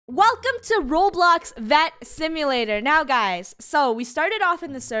Welcome to Roblox Vet Simulator. Now, guys, so we started off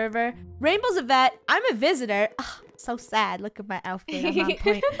in the server. Rainbow's a vet. I'm a visitor. Ugh, so sad. Look at my outfit. I'm on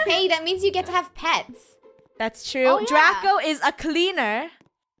point. Hey, that means you get to have pets. That's true. Oh, yeah. Draco is a cleaner.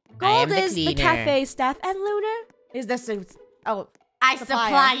 Gold is the cafe staff. And Lunar is the... I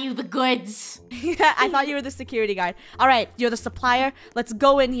supply you the goods. I thought you were the security guard. All right, you're the supplier. Let's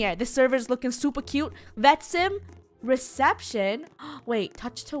go in here. This server is looking super cute. Vet sim. Reception. Wait,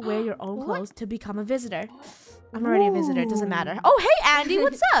 touch to wear your own clothes to become a visitor. I'm already a visitor. It doesn't matter. Oh, hey, Andy.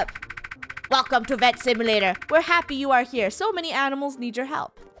 What's up? Welcome to Vet Simulator. We're happy you are here. So many animals need your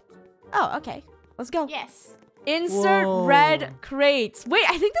help. Oh, okay. Let's go. Yes. Insert red crates. Wait,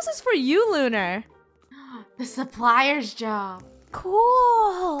 I think this is for you, Lunar. The supplier's job.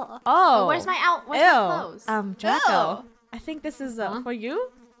 Cool. Oh, where's my clothes? Draco. Ew. I think this is for you.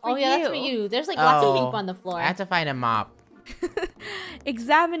 Oh, yeah, that's for you. There's like lots of poop on the floor. I have to find a mop.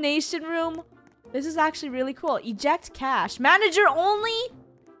 Examination room. This is actually really cool. Eject cash. Manager only?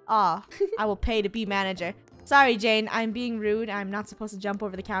 Aw, I will pay to be manager. Sorry, Jane. I'm being rude. I'm not supposed to jump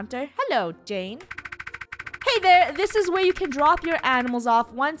over the counter. Hello, Jane. Hey there. This is where you can drop your animals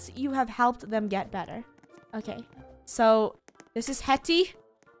off once you have helped them get better. Okay. So, this is Hetty.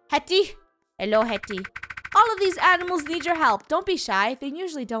 Hetty? Hello, Hetty. All of these animals need your help. Don't be shy. They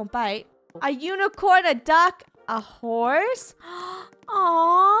usually don't bite. A unicorn, a duck, a horse. Aww.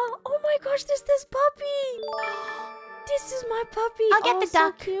 Oh my gosh, there's this puppy. This is my puppy. I'll get the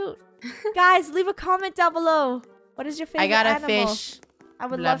duck. So cute. Guys, leave a comment down below. What is your favorite animal? I got a fish. I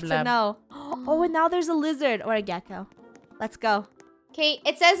would love to know. Oh, and now there's a lizard or a gecko. Let's go. Okay,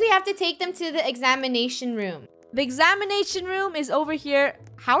 it says we have to take them to the examination room. The examination room is over here.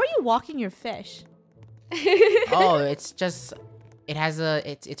 How are you walking your fish? Oh, it's just... It has a...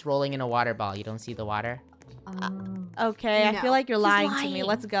 It's rolling in a water ball. You don't see the water? Okay, No. I feel like you're lying to me.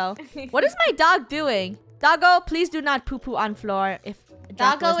 Let's go. What is my dog doing? Doggo, please do not poo-poo on floor if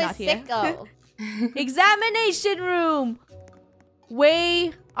Draco Doggo is not is here. sicko. Examination room.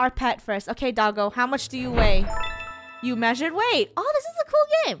 Weigh our pet first. Okay, Doggo, how much do you weigh? You measured weight. Oh, this is a cool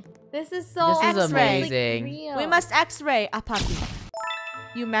game. This is so This is X-ray. amazing. Like real. We must x-ray a puppy.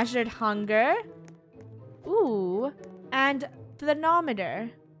 You measured hunger. Ooh. And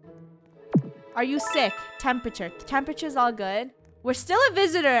thermometer. Are you sick? Temperature. The temperature's all good. We're still a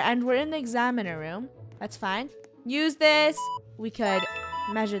visitor and we're in the examiner room. That's fine. Use this. We could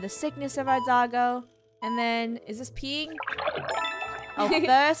measure the sickness of our doggo. And then, is this peeing? Oh,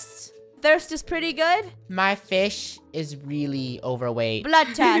 thirst. Thirst is pretty good. My fish is really overweight. Blood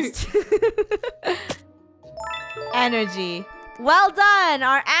test. Energy. Well done.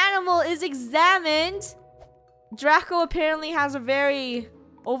 Our animal is examined. Draco apparently has a very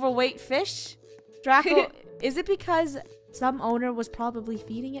overweight fish. Draco, is it because some owner was probably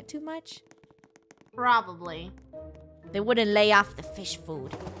feeding it too much? Probably. They wouldn't lay off the fish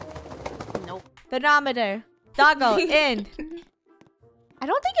food. Nope. Thermometer. Doggo, in. I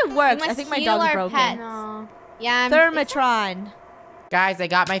don't think it works. I think my dog's broken. Pets. No. Yeah. Thermotron. Guys, I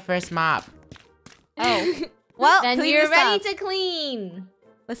got my first mop. Oh. Well, Then clean you're this ready up. to clean.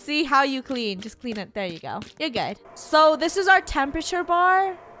 Let's see how you clean. Just clean it. There you go. You're good. So this is our temperature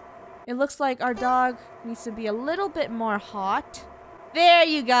bar. It looks like our dog needs to be a little bit more hot. There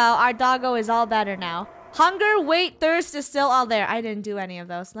you go. Our doggo is all better now. Hunger, weight, thirst is still all there. I didn't do any of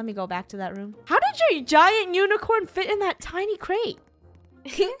those. Let me go back to that room. How did your giant unicorn fit in that tiny crate?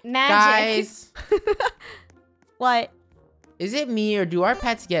 Magic. Guys, What? is it me or do our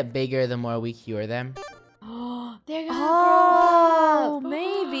pets get bigger the more we cure them? They're gonna Oh, grow up.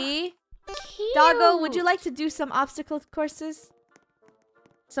 maybe. Cute. Doggo, would you like to do some obstacle courses?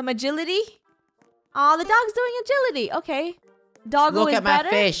 Some agility? Oh, the dog's doing agility. Okay. Doggo Look is at my better?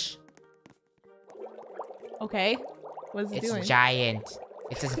 fish. Okay. What is it It's doing? giant.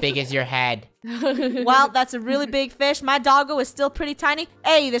 It's as big as your head. Well, that's a really big fish. My doggo is still pretty tiny.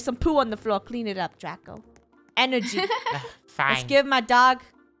 Hey, there's some poo on the floor. Clean it up, Draco. Energy. Fine. Let's give my dog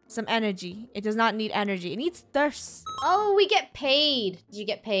some energy. It does not need energy. It needs thirst. Oh, we get paid. Did you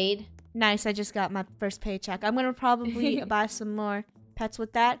get paid? Nice, I just got my first paycheck. I'm gonna probably buy some more pets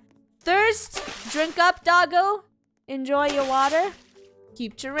with that. Thirst. Drink up, doggo. Enjoy your water.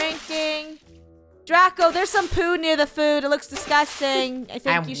 Keep drinking. Draco, there's some poo near the food. It looks disgusting. I think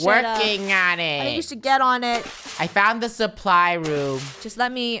I'm you should. working on I think you it. should get on it. I found the supply room. Just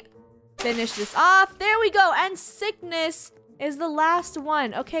let me finish this off. There we go. And sickness is the last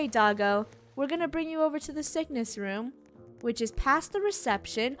one. Okay, doggo. We're gonna bring you over to the sickness room, which is past the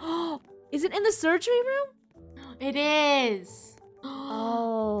reception. Is it in the surgery room? It is.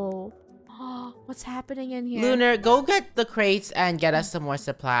 Oh. What's happening in here? Lunar, go get the crates and get us some more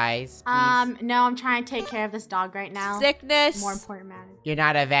supplies, please. No, I'm trying to take care of this dog right now. Sickness. More important matter. You're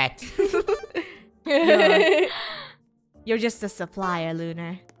not a vet. You're just a supplier,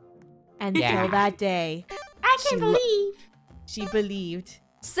 Lunar. And Yeah. until that day, I can't believe. she believed.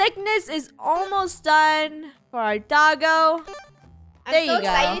 Sickness is almost done for our doggo. I'm There so you go.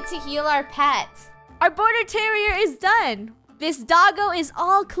 excited to heal our pets. Our border terrier is done. This doggo is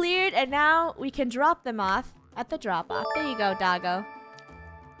all cleared, and now we can drop them off at the drop-off. There you go, doggo.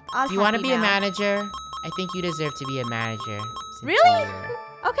 All Do you want to happy be a now. manager? I think you deserve to be a manager. since Really? you're-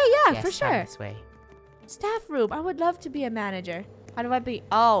 Okay, yeah, Yes, for come sure. this way. Staff room. I would love to be a manager. How do I be?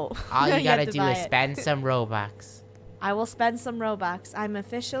 Oh. All you have gotta to do buy is it. spend some Robux. I will spend some Robux. I'm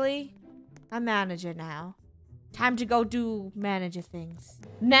officially a manager now. Time to go do manager things.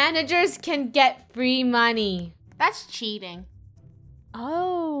 Managers can get free money. That's cheating.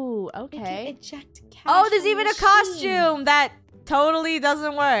 Oh, They can okay. eject cash Oh, there's from even a machine. costume that totally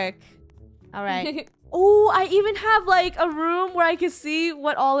doesn't work. All right. Oh, I even have like a room where I can see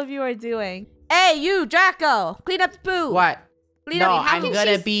what all of you are doing. Hey, you, Draco, clean up the poo. What? Clean No, up. I'm can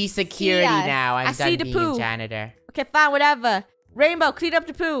gonna she be see security us? now. I I'm see done the being poo. a janitor. Okay, fine, whatever. Rainbow, clean up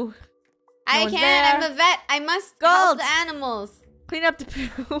the poo. I one's can't. there. I'm a vet. I must Gold. help the animals. Clean up the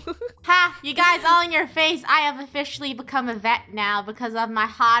poo. Ha! You guys all in your face. I have officially become a vet now because of my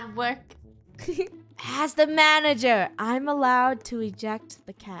hard work. As the manager, I'm allowed to eject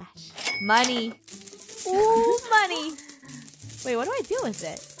the cash. Money. Ooh, money. Wait, what do I do with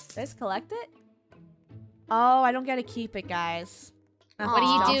it? Do I just collect it? Oh, I don't get to keep it, guys. What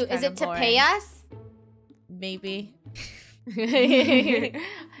do you do? Is it to pay us? Maybe.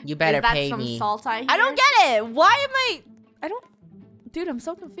 You better Is that pay some me. salt I hear? I don't get it. Why am I don't... Dude, I'm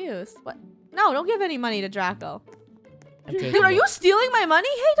so confused. What? No, don't give any money to Draco. I'm taking Dude, are it. you stealing my money?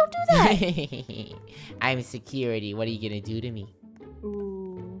 Hey, don't do that. I'm security. What are you gonna do to me?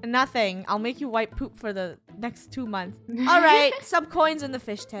 Ooh. Nothing. I'll make you wipe poop for the next 2 months. All right, some coins in the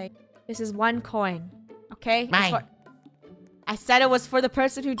fish tank. This is 1 coin. Okay? It's Mine. for- I said it was for the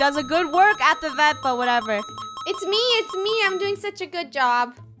person who does a good work at the vet, but whatever. It's me. It's me. I'm doing such a good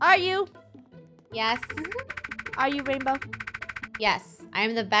job. Are you? Yes. Are you, Rainbow? Yes. I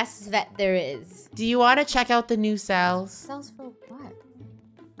am the best vet there is. Do you want to check out the new cells? Cells for what?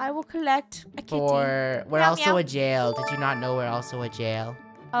 I will collect a kitty. We're Meow, also meow. a jail. Did you not know we're also a jail?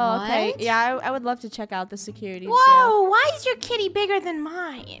 Oh, okay. What? Yeah, I would love to check out the security jail. Whoa! Why is your kitty bigger than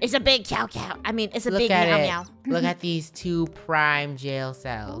mine? It's a big cow cow. I mean, it's a Look big at meow it. meow. Look at these 2 prime jail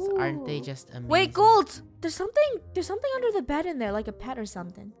cells. Aren't they just amazing? Wait, Gold. There's something under the bed in there, like a pet or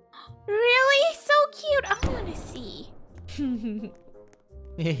something. Really? So cute. I want to see.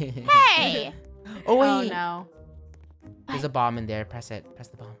 Hey! Oh wait. Oh no. There's a bomb in there. Press it. Press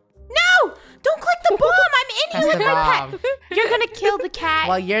the bomb. No! Don't click the bomb! I'm Press in the here with my bomb. pet. You're gonna kill the cat.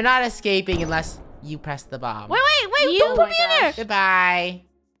 Well, you're not escaping unless you press the bomb. Wait, You- don't Oh put my me in there. Goodbye.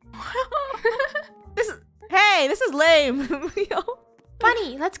 Hey, this is lame. Yo.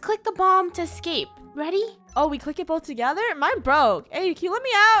 Funny, let's click the bomb to escape. Ready? Oh, we click it both together? Mine broke. Hey, can you let me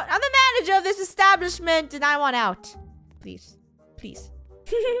out? I'm the manager of this establishment and I want out. Please. Please.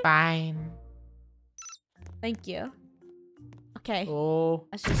 Fine. Thank you. Okay. Oh.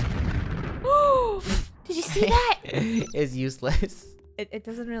 Let's just... Did you see that? It's useless. It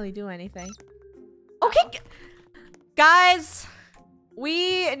doesn't really do anything. Okay. Guys,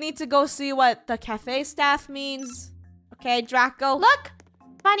 we need to go see what the cafe staff means. Okay, Draco. Look!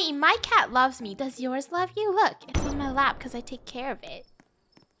 Funny, my cat loves me. Does yours love you? Look, it's on my lap because I take care of it.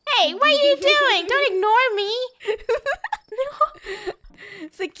 Hey, what are you doing? Don't ignore me.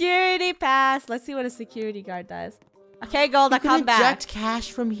 Security pass. Let's see what a security guard does. Okay, Gold, I You can come back. eject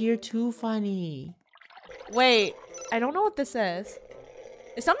cash from here too, Funny. Wait, I don't know what this is.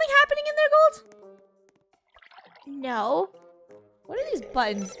 Is something happening in there, Gold? No. What do these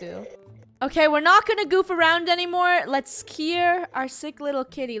buttons do? Okay, we're not gonna goof around anymore. Let's cure our sick little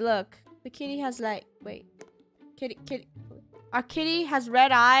kitty. Look, the kitty has like, wait. Kitty. Our kitty has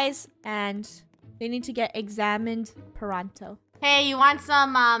red eyes and they need to get examined pronto. Hey, you want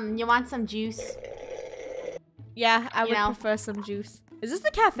some juice? Yeah, I would know. prefer some juice. Is this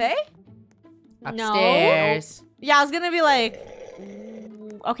the cafe? Upstairs. Yeah, I was gonna be like,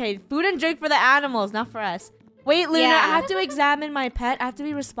 okay, food and drink for the animals, not for us. Wait, Luna, Yeah. I have to examine my pet. I have to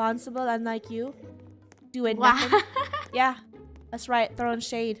be responsible, unlike you. Doing Wow. nothing. Yeah, that's right. Throwing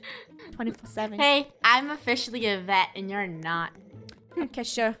shade 24/7. Hey, I'm officially a vet and you're not. Okay,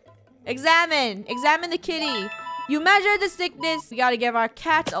 sure. Examine the kitty. You measure the sickness. We gotta give our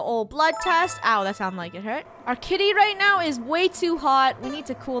cat a old blood test. Ow, that sounded like it hurt. Our kitty right now is way too hot. We need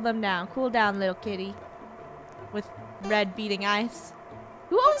to cool them down. Cool down, little kitty. With red beating eyes.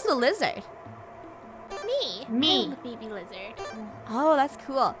 Who owns the lizard? Me. Me. I'm the baby lizard. Oh, that's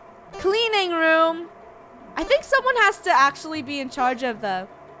cool. Cleaning room. I think someone has to actually be in charge of the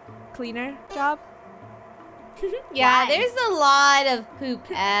cleaner job. Yeah, Why? there's a lot of poop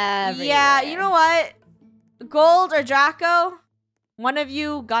everywhere. Yeah, you know what? Gold or Draco, one of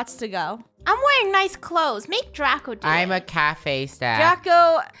you gots to go. I'm wearing nice clothes. Make Draco do I'm it. a cafe staff.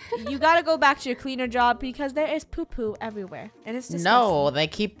 Draco, you gotta go back to your cleaner job because there is poo-poo everywhere. And it's disgusting. No, they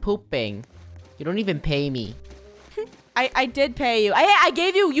keep pooping. You don't even pay me. I did pay you. I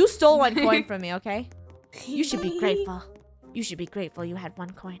gave you, you stole 1 coin from me, okay? You should be grateful. You should be grateful you had 1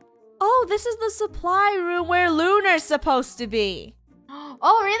 coin. Oh, this is the supply room where Lunar's supposed to be.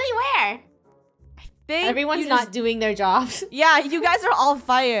 Oh, really? Where? Everyone's not doing their jobs. Yeah, you guys are all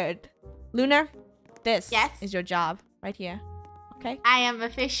fired. Lunar, this Yes? is your job right here. Okay? I am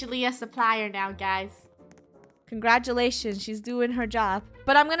officially a supplier now, guys. Congratulations, she's doing her job.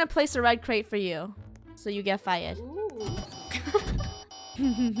 But I'm gonna place a red crate for you. So you get fired. Ooh.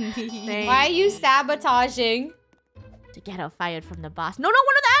 Why are you sabotaging? To get her fired from the boss. No, one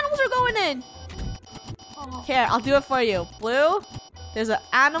of the animals are going in. Oh. Here, I'll do it for you. Blue, there's an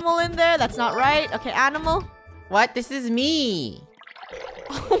animal in there. That's not right. Okay, animal. What? This is me.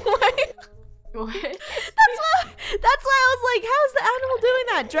 Oh my. What? That's why I was like, how is the animal doing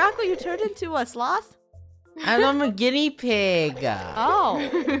that? Draco, you turned into a sloth? And I'm a guinea pig. Oh.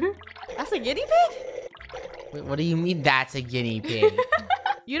 That's a guinea pig? Wait, what do you mean that's a guinea pig?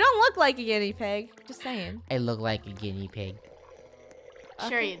 You don't look like a guinea pig. Just saying. I look like a guinea pig.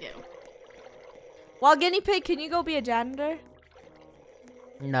 Sure Okay. you do. Well, guinea pig, can you go be a janitor?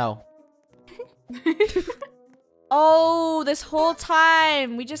 No. Oh, this whole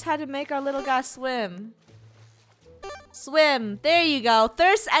time we just had to make our little guy swim. Swim. There you go.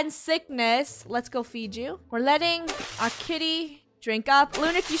 Thirst and sickness. Let's go feed you. We're letting our kitty drink up.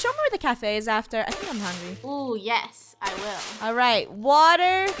 Luna, can you show me where the cafe is after? I think I'm hungry. Ooh, yes, I will. All right.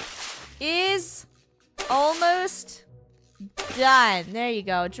 Water is almost done. There you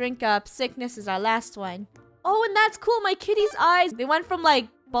go. Drink up. Sickness is our last one. Oh, and that's cool. My kitty's eyes, they went from like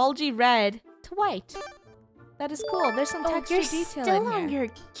bulgy red to white. That is cool. There's some texture you're detail still in on here.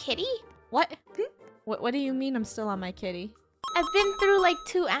 your kitty? What? What do you mean I'm still on my kitty? I've been through like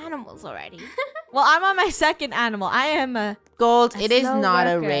 2 animals already. Well, I'm on my second animal. I am a... Gold, A it is slow not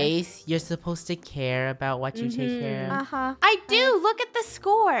a worker. race. You're supposed to care about what you take care of. Uh-huh. I do. Look at the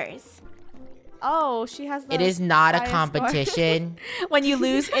scores. Oh, she has the... It is not a highest score. competition. When you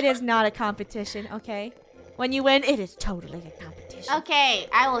lose, it is not a competition, okay? When you win, it is totally a competition. Okay,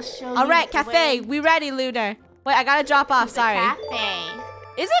 I will show you. All right, the cafe. way We ready, Lunar. Wait, I gotta drop off. to the Sorry. Cafe.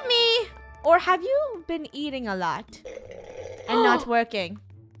 Is it me? Or have you been eating a lot and not working?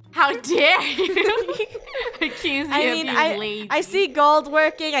 How dare you accuse me I of mean, being lazy? I see Gold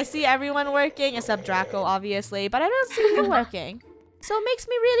working. I see everyone working, except Draco, obviously. But I don't see you working. So it makes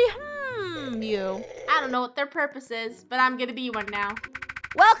me really, you. I don't know what their purpose is, but I'm gonna be one now.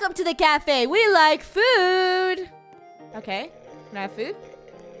 Welcome to the cafe. We like food. Okay. Can I have food?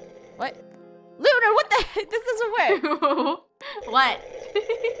 What? Lunar, what the heck? This doesn't work. What?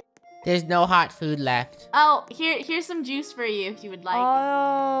 There's no hot food left. Oh, here's some juice for you if you would like.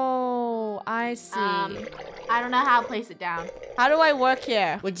 Oh, I see. I don't know how to place it down. How do I work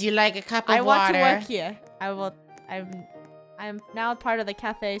here? Would you like a cup of I want water? to work here. I will. I'm now part of the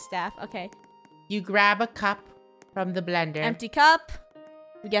cafe staff. Okay. You grab a cup from the blender. Empty cup.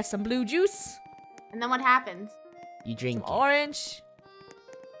 We get some blue juice. And then what happens? You drink Some it. orange.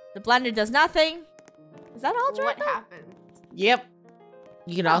 The blender does nothing. Is that all, What Draco? happens? Yep.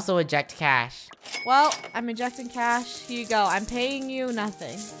 You can also eject cash. Well, I'm ejecting cash. Here you go. I'm paying you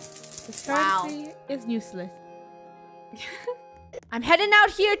nothing. This Wow. currency is useless. I'm heading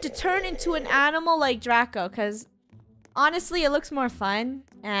out here to turn into an animal like Draco, because honestly, it looks more fun.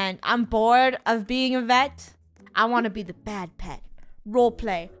 And I'm bored of being a vet. I want to be the bad pet.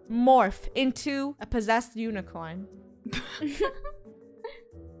 Roleplay. Morph into a possessed unicorn.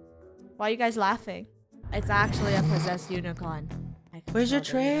 Why are you guys laughing? It's actually a possessed unicorn. Where's your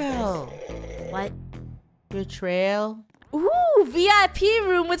trail? What? Your trail? Ooh, VIP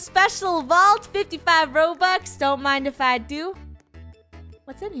room with special vault, 55 Robux. Don't mind if I do.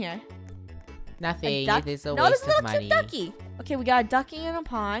 What's in here? Nothing. duck? It is a No, there's waste a of little money. cute ducky. Okay, we got a ducky in a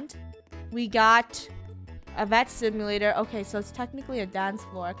pond. We got a vet simulator. Okay, so it's technically a dance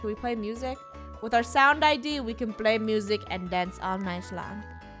floor. Can we play music? With our sound ID, we can play music and dance all night long.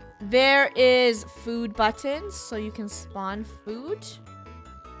 There is food buttons, so you can spawn food.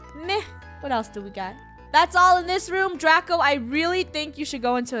 Meh. What else do we got? That's all in this room. Draco, I really think you should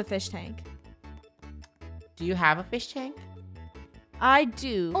go into a fish tank. Do you have a fish tank? I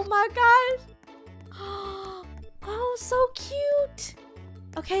do. Oh my gosh. Oh, so cute.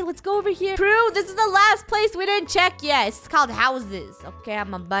 Okay, let's go over here. Crew, this is the last place we didn't check yet. It's called houses. Okay,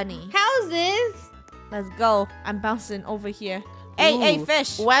 I'm a bunny. Houses? Let's go. I'm bouncing over here. Hey, hey, Ooh,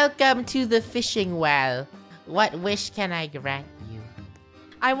 fish. Welcome to the fishing well. What wish can I grant you?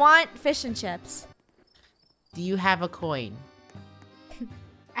 I want fish and chips. Do you have a coin?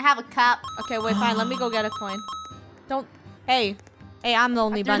 I have a cup. Okay, wait, fine. Let me go get a coin. Don't. Hey. Hey, I'm the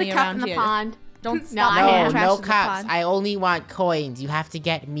only There's bunny a cup around in the here. pond. Don't No, stop I throwing am. No, trash no in the cups. pond. I only want coins. You have to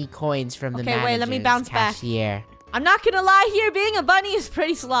get me coins from the Okay, manager's wait, let me bounce back. cashier. I'm not gonna lie here. Being a bunny is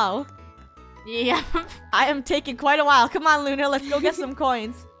pretty slow. Yeah. I am taking quite a while. Come on, Luna. Let's go get some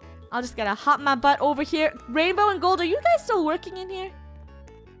coins. I'll just gotta hop my butt over here. Rainbow and Gold, are you guys still working in here?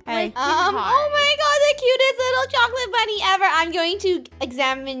 Hey. Oh my god, the cutest little chocolate bunny ever. I'm going to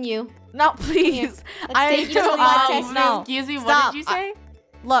examine you. No, please. Let's take you to the blood test. No. Excuse me, Stop. what did you say?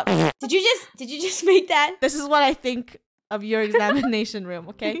 Look, Did you just make that? this is what I think of your examination room,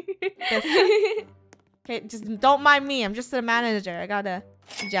 okay? Okay, just don't mind me. I'm just a manager. I gotta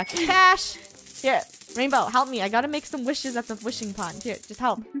eject the cash. Here, Rainbow, help me. I gotta make some wishes at the wishing pond. Here, just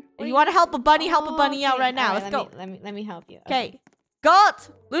help. If you want to help a bunny, help a bunny out right now. Alright, Let's go. Let me help you. Okay. Gold!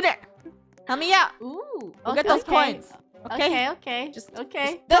 Lunar! Help me out. Ooh. We'll get those coins. Okay? Okay. Just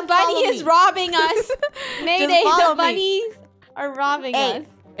Okay. The come bunny follow is me. robbing us. Mayday, follow the me. bunnies are robbing Hey, us.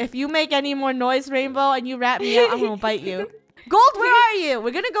 if you make any more noise, Rainbow, and you rat me out, I'm gonna bite you. Gold, where are you?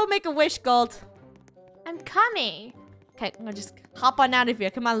 We're gonna go make a wish, Gold. I'm coming. Okay, I'm gonna just hop on out of here.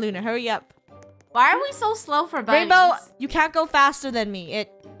 Come on, Luna, hurry up. Why are we so slow for bunnies? Rainbow, you can't go faster than me.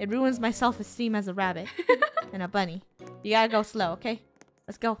 It ruins my self-esteem as a rabbit and a bunny. You gotta go slow, okay?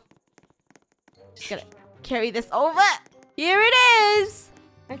 Let's go. Just gotta carry this over. Here it is.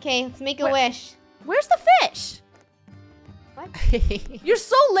 Okay, let's make a Wait. wish. Where's the fish? You're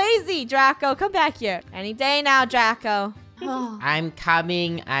so lazy, Draco. Come back here. Any day now, Draco. Oh. I'm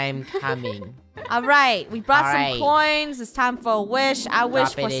coming. I'm coming. All right, we brought All some right. coins. It's time for a wish. I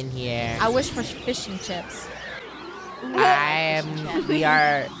wish Drop for it in here. I wish for fish and chips. We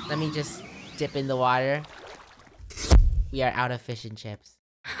are. Let me just dip in the water. We are out of fish and chips.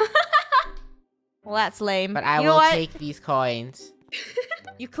 Well, that's lame. But I you know will what? take these coins.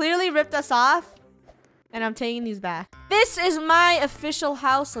 You clearly ripped us off, and I'm taking these back. This is my official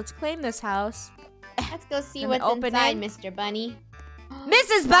house. Let's claim this house. Let's go see Let me what's open inside, it. Mr. Bunny.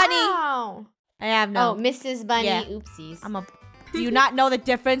 Mrs. Bunny! Wow. I have no. Oh, Mrs. Bunny. Yeah. Oopsies. Do you not know the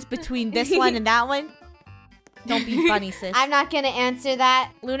difference between this one and that one? Don't be bunny, sis. I'm not gonna answer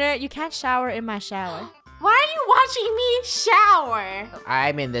that. Lunar, you can't shower in my shower. Why are you watching me shower?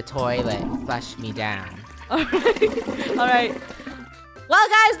 I'm in the toilet. Flush me down. Alright. Well,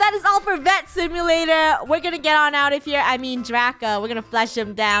 guys, that is all for Vet Simulator. We're gonna get on out of here. I mean, Draco. We're gonna flush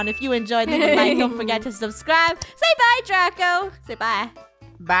him down. If you enjoyed, leave a like. Don't forget to subscribe. Say bye, Draco. Say bye.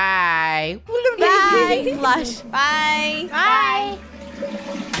 Bye. Bye. Flush. Bye. Bye.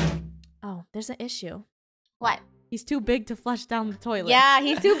 Oh, there's an issue. What? He's too big to flush down the toilet. Yeah,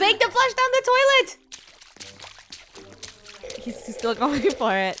 he's too big to flush down the toilet. He's still going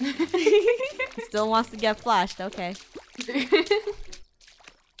for it. He still wants to get flushed. Okay.